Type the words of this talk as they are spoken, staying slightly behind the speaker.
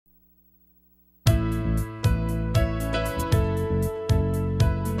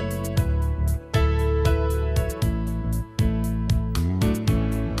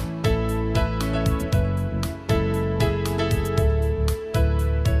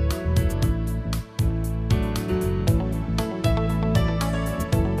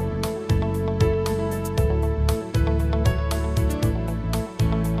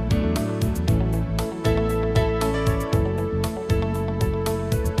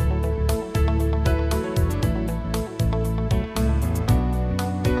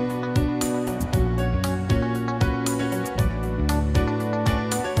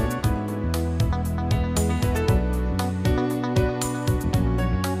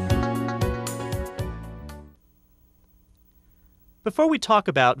Before we talk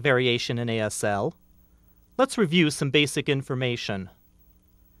about variation in ASL, let's review some basic information.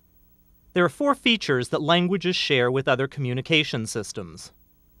 There are 4 features that languages share with other communication systems.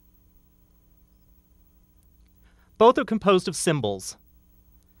 Both are composed of symbols.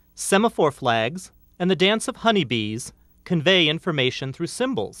 Semaphore flags and the dance of honeybees convey information through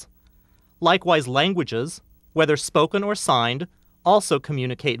symbols. Likewise, languages, whether spoken or signed, also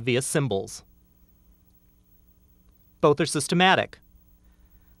communicate via symbols. Both are systematic.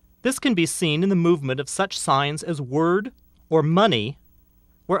 This can be seen in the movement of such signs as word or money,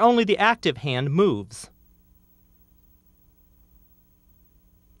 where only the active hand moves,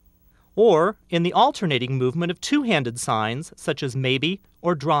 or in the alternating movement of two-handed signs such as maybe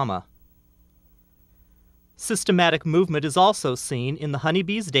or drama. Systematic movement is also seen in the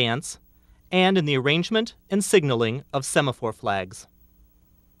honeybee's dance and in the arrangement and signaling of semaphore flags.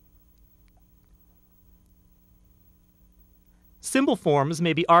 Symbol forms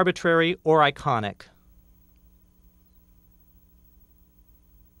may be arbitrary or iconic.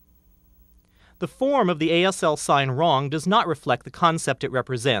 The form of the ASL sign wrong does not reflect the concept it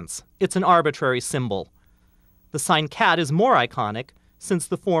represents. It's an arbitrary symbol. The sign cat is more iconic since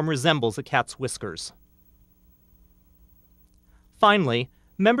the form resembles a cat's whiskers. Finally,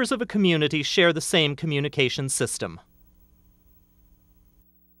 members of a community share the same communication system.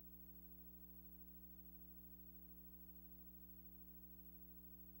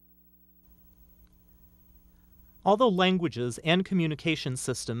 Although languages and communication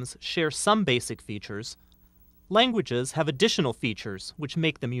systems share some basic features, languages have additional features which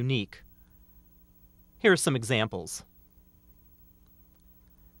make them unique. Here are some examples.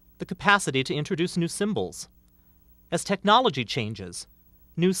 The capacity to introduce new symbols. As technology changes,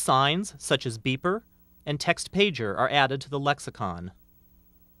 new signs such as beeper and text pager are added to the lexicon.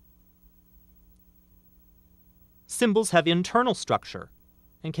 Symbols have internal structure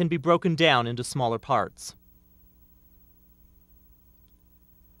and can be broken down into smaller parts.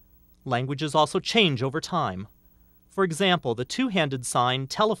 Languages also change over time. For example, the two-handed sign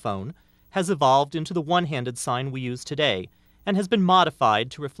telephone has evolved into the one-handed sign we use today and has been modified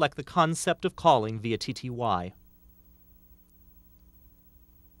to reflect the concept of calling via TTY.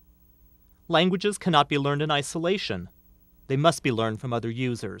 Languages cannot be learned in isolation. They must be learned from other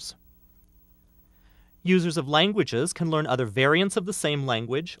users. Users of languages can learn other variants of the same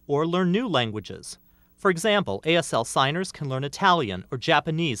language or learn new languages. For example, ASL signers can learn Italian or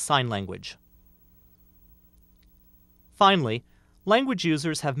Japanese sign language. Finally, language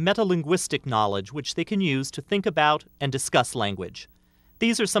users have metalinguistic knowledge which they can use to think about and discuss language.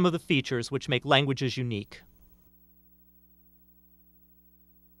 These are some of the features which make languages unique.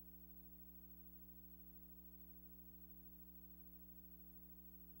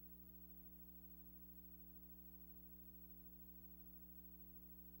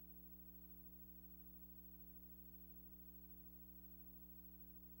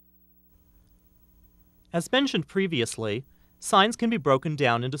 As mentioned previously, signs can be broken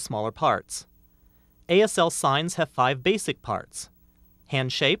down into smaller parts. ASL signs have 5 basic parts: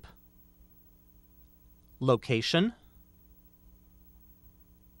 hand shape, location,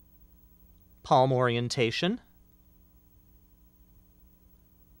 palm orientation,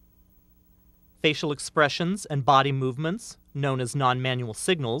 facial expressions and body movements, known as non-manual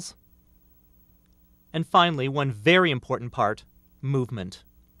signals, and finally, one very important part, movement.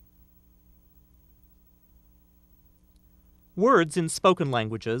 Words in spoken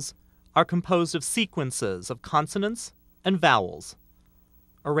languages are composed of sequences of consonants and vowels,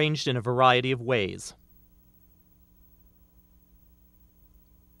 arranged in a variety of ways.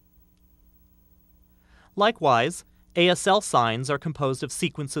 Likewise, ASL signs are composed of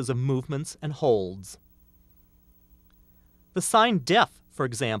sequences of movements and holds. The sign def, for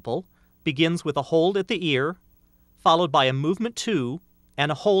example, begins with a hold at the ear, followed by a movement to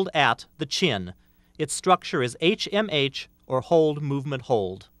and a hold at the chin. Its structure is HMH, or hold, movement,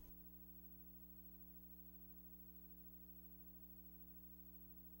 hold.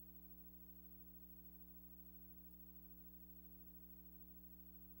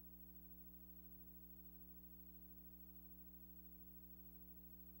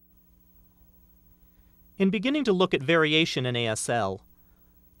 In beginning to look at variation in ASL,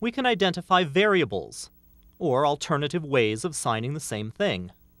 we can identify variables, or alternative ways of signing the same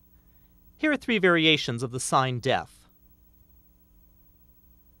thing. Here are 3 variations of the sign def.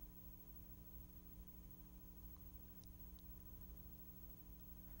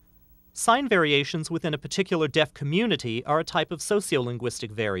 Sign variations within a particular deaf community are a type of sociolinguistic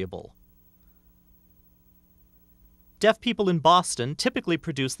variable. Deaf people in Boston typically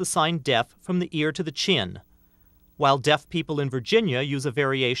produce the sign def from the ear to the chin, while deaf people in Virginia use a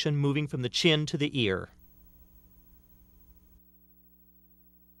variation moving from the chin to the ear.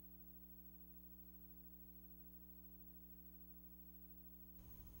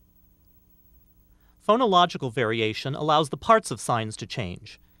 Phonological variation allows the parts of signs to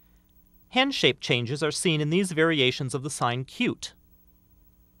change. Hand-shape changes are seen in these variations of the sign cute.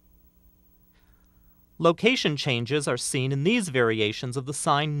 Location changes are seen in these variations of the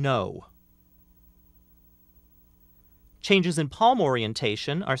sign no. Changes in palm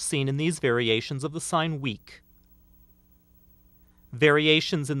orientation are seen in these variations of the sign weak.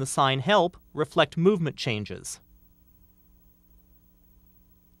 Variations in the sign help reflect movement changes.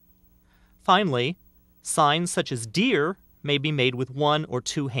 Finally, signs such as deer may be made with one or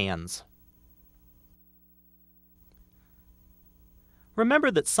two hands.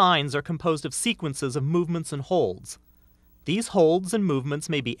 Remember that signs are composed of sequences of movements and holds. These holds and movements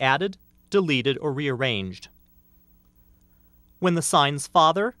may be added, deleted, or rearranged. When the signs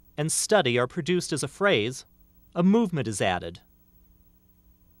father and study are produced as a phrase, a movement is added.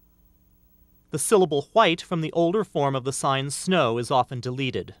 The syllable white from the older form of the sign snow is often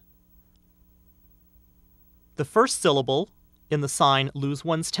deleted. The first syllable in the sign lose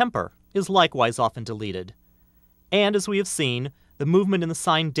one's temper is likewise often deleted. And as we have seen, the movement in the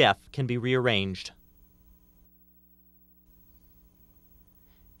sign deaf can be rearranged.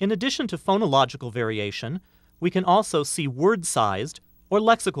 In addition to phonological variation, we can also see word-sized or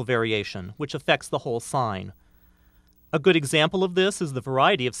lexical variation, which affects the whole sign. A good example of this is the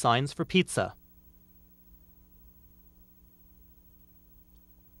variety of signs for pizza.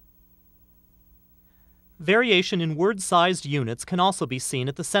 Variation in word-sized units can also be seen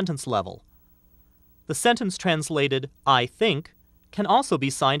at the sentence level. The sentence translated, "I think," can also be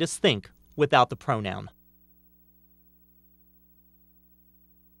signed as think without the pronoun.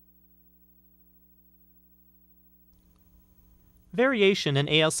 Variation in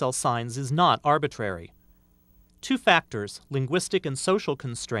ASL signs is not arbitrary. Two factors, linguistic and social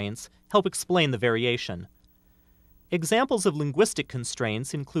constraints, help explain the variation. Examples of linguistic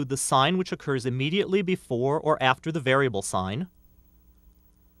constraints include the sign which occurs immediately before or after the variable sign,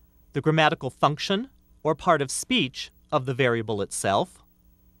 the grammatical function or part of speech of the variable itself,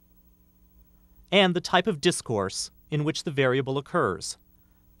 and the type of discourse in which the variable occurs,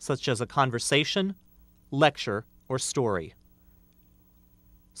 such as a conversation, lecture, or story.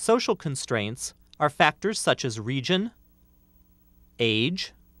 Social constraints are factors such as region,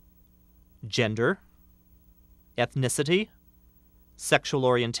 age, gender, ethnicity, sexual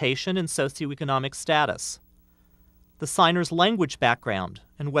orientation, and socioeconomic status. The signer's language background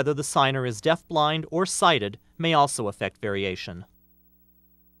and whether the signer is deafblind or sighted may also affect variation.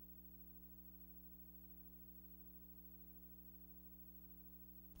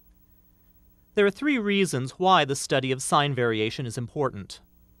 There are three reasons why the study of sign variation is important.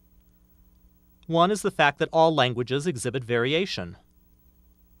 One is the fact that all languages exhibit variation.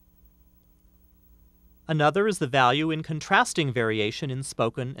 Another is the value in contrasting variation in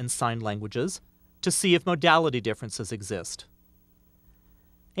spoken and sign languages to see if modality differences exist.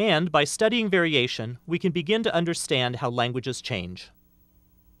 And by studying variation, we can begin to understand how languages change.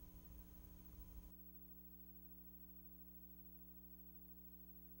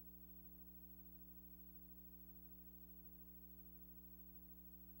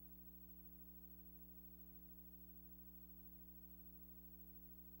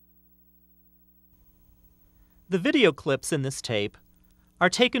 The video clips in this tape are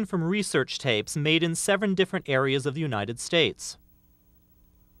taken from research tapes made in 7 different areas of the United States.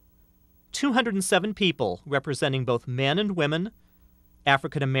 207 people, representing both men and women,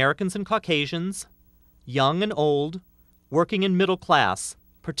 African Americans and Caucasians, young and old, working and middle class,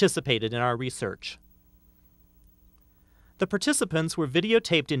 participated in our research. The participants were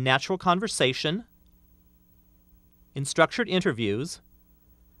videotaped in natural conversation, in structured interviews,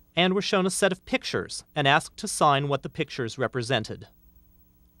 and were shown a set of pictures and asked to sign what the pictures represented.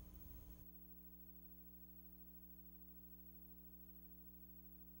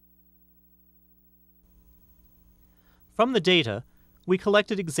 From the data, we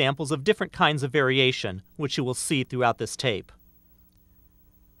collected examples of different kinds of variation, which you will see throughout this tape.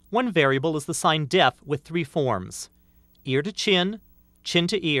 One variable is the sign deaf with 3 forms: ear to chin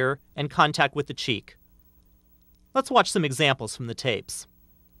to ear, and contact with the cheek. Let's watch some examples from the tapes.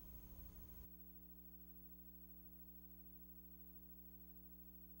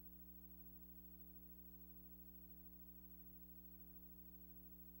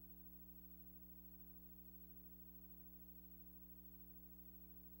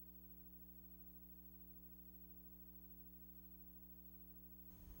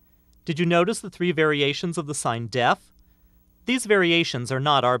 Did you notice the three variations of the sign deaf? These variations are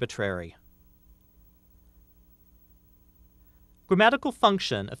not arbitrary. Grammatical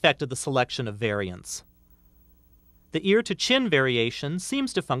function affected the selection of variants. The ear-to-chin variation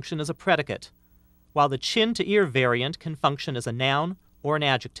seems to function as a predicate, while the chin-to-ear variant can function as a noun or an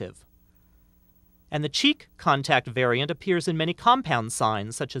adjective. And the cheek contact variant appears in many compound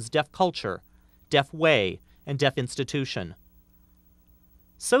signs such as deaf culture, deaf way, and deaf institution.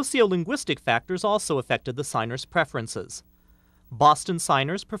 Sociolinguistic factors also affected the signer's preferences. Boston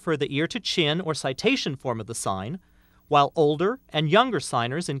signers prefer the ear-to-chin or citation form of the sign, while older and younger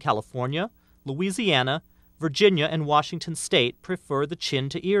signers in California, Louisiana, Virginia, and Washington State prefer the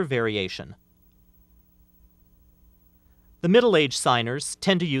chin-to-ear variation. The middle-aged signers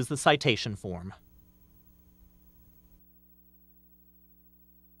tend to use the citation form.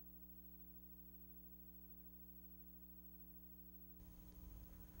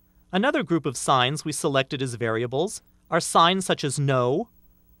 Another group of signs we selected as variables are signs such as no,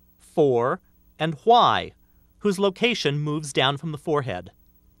 for, and why, whose location moves down from the forehead.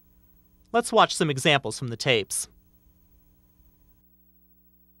 Let's watch some examples from the tapes.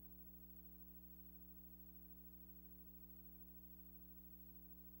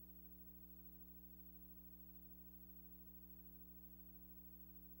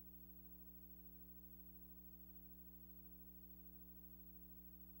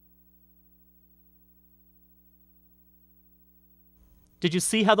 Did you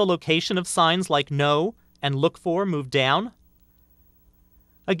see how the location of signs like no and look for move down?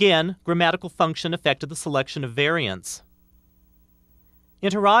 Again, grammatical function affected the selection of variants.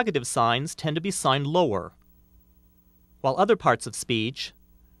 Interrogative signs tend to be signed lower, while other parts of speech,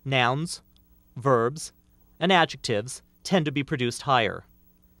 nouns, verbs, and adjectives tend to be produced higher.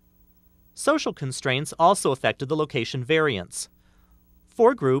 Social constraints also affected the location variants.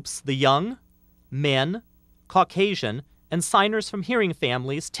 For groups, the young, men, Caucasian, and signers from hearing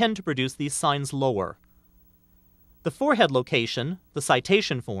families tend to produce these signs lower. The forehead location, the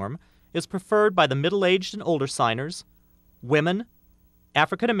citation form, is preferred by the middle-aged and older signers, women,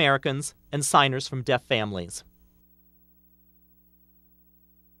 African Americans, and signers from deaf families.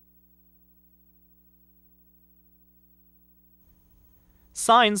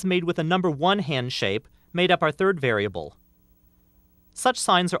 Signs made with a number 1 hand shape made up our third variable. Such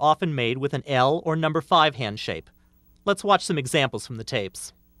signs are often made with an L or number 5 hand shape. Let's watch some examples from the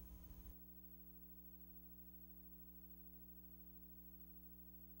tapes.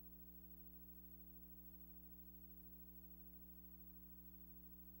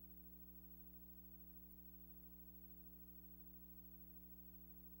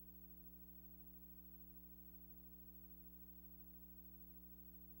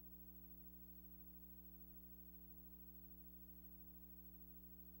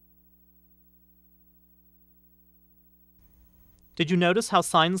 Did you notice how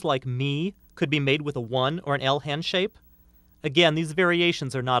signs like me could be made with a 1 or an L hand shape? Again, these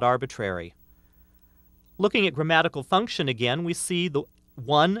variations are not arbitrary. Looking at grammatical function again, we see the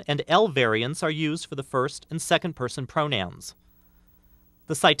 1 and L variants are used for the first and second person pronouns.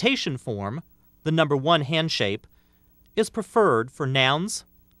 The citation form, the number 1 hand shape, is preferred for nouns,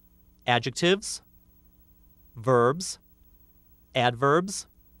 adjectives, verbs, adverbs,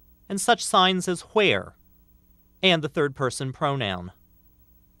 and such signs as where, and the third person pronoun.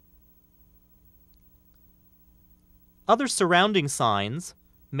 Other surrounding signs,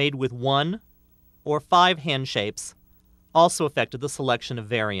 made with 1 or 5 hand shapes, also affected the selection of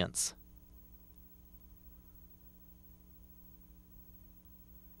variants.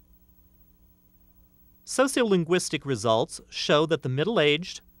 Sociolinguistic results show that the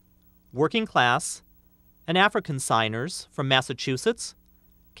middle-aged, working class, and African signers from Massachusetts,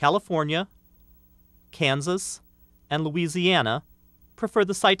 California, Kansas, and Louisiana prefer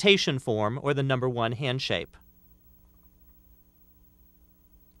the citation form or the number 1 hand shape.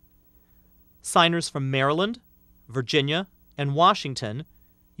 Signers from Maryland, Virginia, and Washington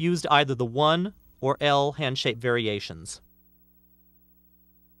used either the 1 or L hand shape variations.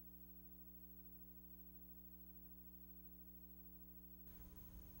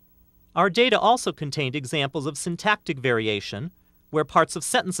 Our data also contained examples of syntactic variation, where parts of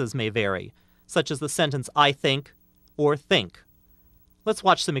sentences may vary, such as the sentence I think or think. Let's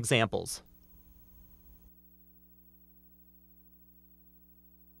watch some examples.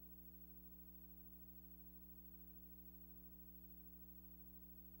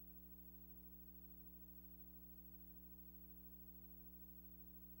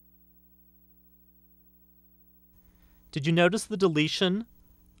 Did you notice the deletion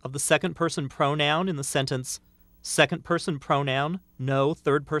of the second person pronoun in the sentence, second-person pronoun, no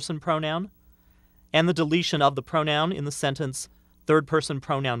third-person pronoun, and the deletion of the pronoun in the sentence, third-person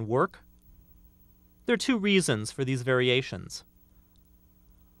pronoun work? There are two reasons for these variations.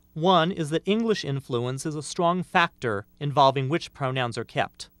 One is that English influence is a strong factor involving which pronouns are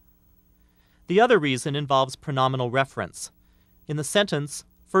kept. The other reason involves pronominal reference. In the sentence,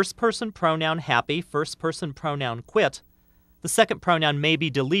 first-person pronoun happy, first-person pronoun quit, the second pronoun may be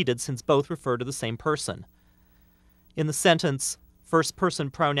deleted since both refer to the same person. In the sentence, first-person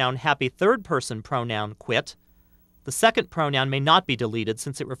pronoun happy, third-person pronoun quit, the second pronoun may not be deleted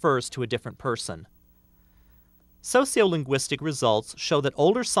since it refers to a different person. Sociolinguistic results show that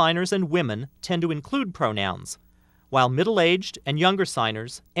older signers and women tend to include pronouns, while middle-aged and younger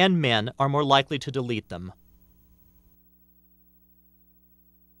signers and men are more likely to delete them.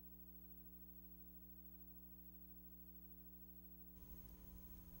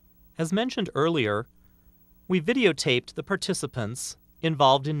 As mentioned earlier, we videotaped the participants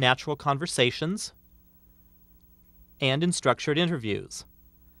involved in natural conversations and in structured interviews.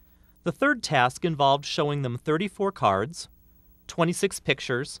 The third task involved showing them 34 cards, 26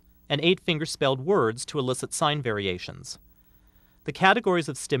 pictures, and 8 fingerspelled words to elicit sign variations. The categories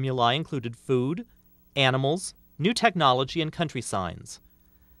of stimuli included food, animals, new technology, and country signs.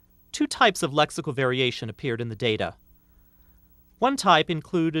 2 types of lexical variation appeared in the data. One type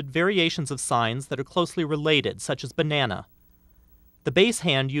included variations of signs that are closely related, such as banana. The base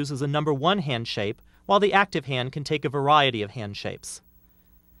hand uses a number 1 hand shape, while the active hand can take a variety of hand shapes.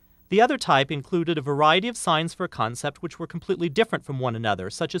 The other type included a variety of signs for a concept which were completely different from one another,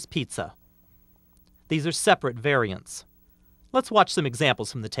 such as pizza. These are separate variants. Let's watch some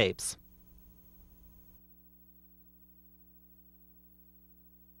examples from the tapes.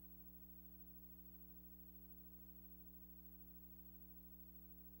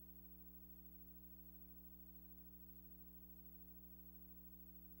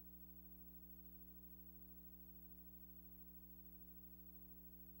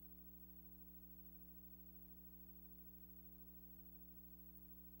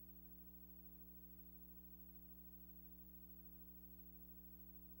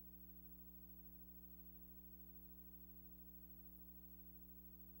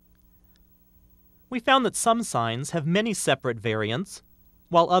 We found that some signs have many separate variants,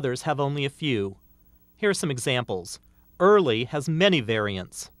 while others have only a few. Here are some examples. Early has many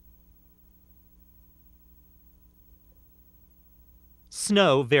variants.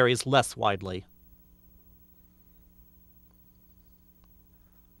 Snow varies less widely.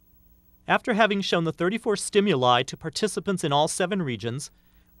 After having shown the 34 stimuli to participants in all 7 regions,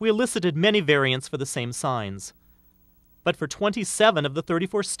 we elicited many variants for the same signs. But for 27 of the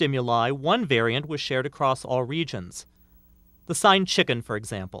 34 stimuli, one variant was shared across all regions. The sign chicken, for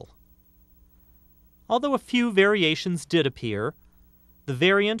example. Although a few variations did appear, the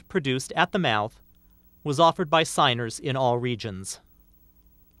variant produced at the mouth was offered by signers in all regions.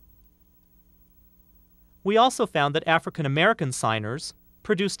 We also found that African American signers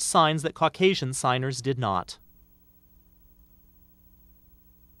produced signs that Caucasian signers did not.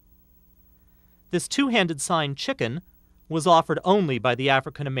 This two-handed sign chicken was offered only by the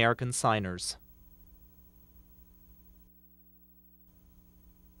African American signers.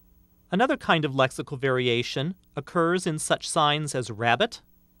 Another kind of lexical variation occurs in such signs as rabbit,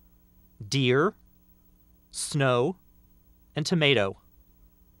 deer, snow, and tomato.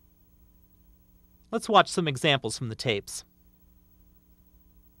 Let's watch some examples from the tapes.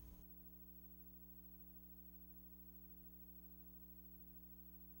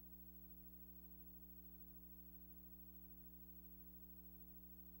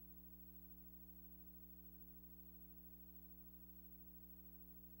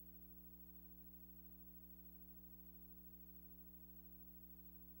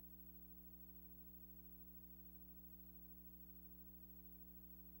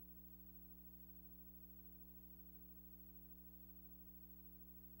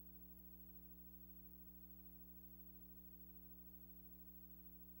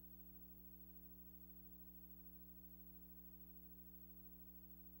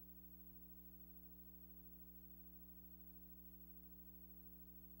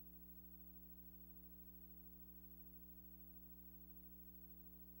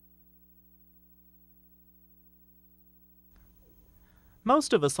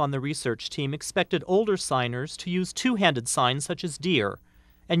 Most of us on the research team expected older signers to use two-handed signs such as deer,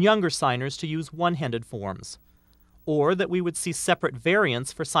 and younger signers to use one-handed forms, or that we would see separate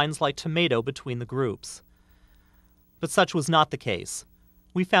variants for signs like tomato between the groups. But such was not the case.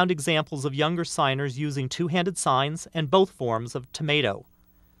 We found examples of younger signers using two-handed signs and both forms of tomato.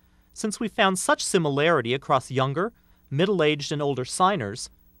 Since we found such similarity across younger, middle-aged, and older signers,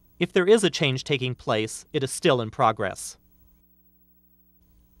 if there is a change taking place, it is still in progress.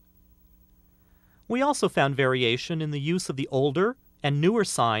 We also found variation in the use of the older and newer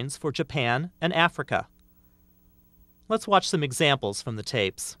signs for Japan and Africa. Let's watch some examples from the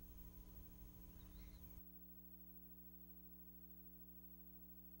tapes.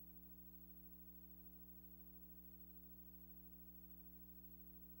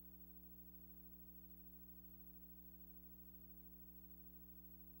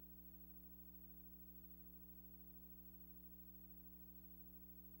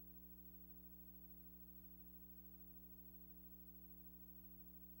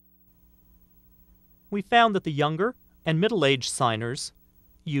 We found that the younger and middle-aged signers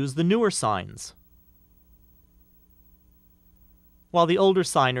use the newer signs, while the older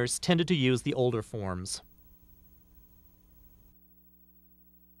signers tended to use the older forms.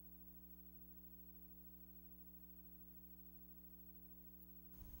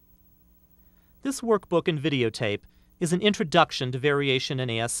 This workbook and videotape is an introduction to variation in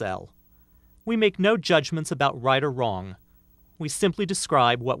ASL. We make no judgments about right or wrong. We simply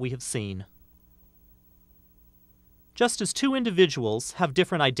describe what we have seen. Just as two individuals have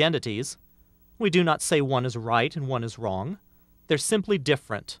different identities, we do not say one is right and one is wrong. They're simply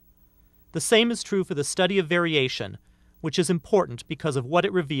different. The same is true for the study of variation, which is important because of what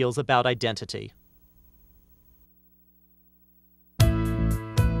it reveals about identity.